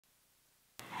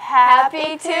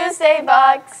Happy Tuesday,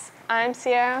 Bucks! I'm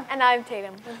Sierra. And I'm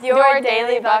Tatum with your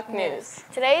Daily Buc News.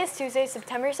 Today is Tuesday,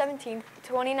 September 17th,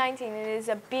 2019. It is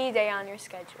a B day on your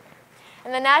schedule.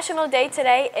 And the national day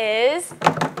today is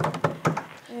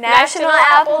National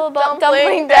Apple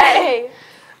Dumpling Day.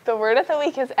 The word of the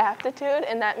week is aptitude,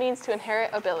 and that means to inherit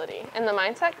ability. And the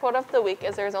mindset quote of the week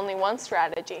is there's only one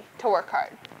strategy, to work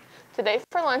hard. Today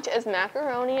for lunch is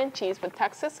macaroni and cheese with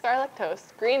Texas garlic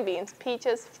toast, green beans,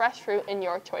 peaches, fresh fruit, and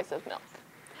your choice of milk.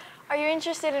 Are you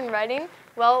interested in writing?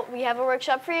 Well, we have a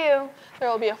workshop for you. There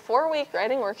will be a 4-week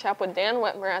writing workshop with Dan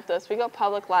Whitmer at the Oswego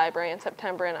Public Library in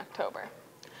September and October.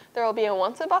 There will be a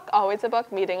Once a Buck, Always a Buck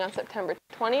meeting on September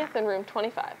 20th in room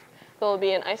 25. There will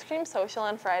be an ice cream social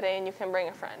on Friday, and you can bring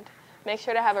a friend. Make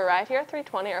sure to have a ride here at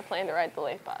 3:20 or plan to ride the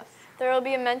late bus. There will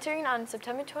be a mentoring on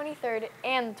September 23rd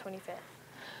and the 25th.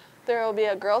 There will be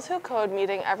a Girls Who Code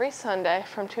meeting every Sunday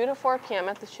from 2 to 4 p.m.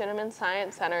 at the Shinneman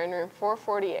Science Center in room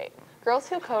 448. Girls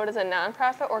Who Code is a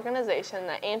nonprofit organization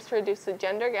that aims to reduce the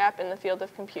gender gap in the field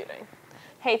of computing.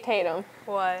 Hey, Tatum.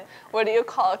 What? What do you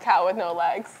call a cow with no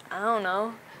legs? I don't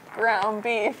know. Ground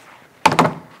beef.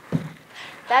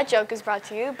 That joke is brought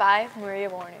to you by Maria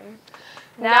Warning.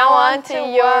 Now on to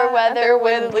your weather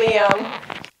with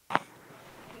Liam.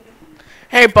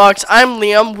 Hey Bucks, I'm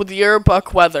Liam with your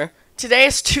Buck weather. Today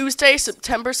is Tuesday,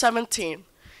 September 17.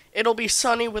 It'll be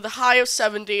sunny with a high of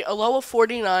 70, a low of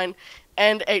 49,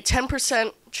 and a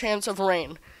 10% chance of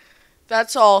rain.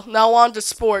 That's all. Now on to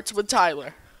sports with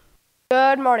Tyler.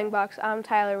 Good morning, Bucks. I'm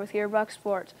Tyler with your Buck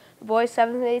Sports. The boys'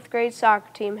 7th and 8th grade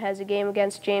soccer team has a game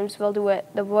against Jamesville DeWitt.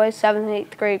 The boys' 7th and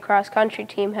 8th grade cross-country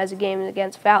team has a game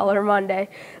against Fowler Monday.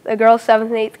 The girls' 7th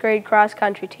and 8th grade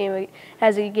cross-country team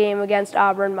has a game against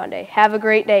Auburn Monday. Have a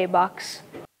great day, Bucks.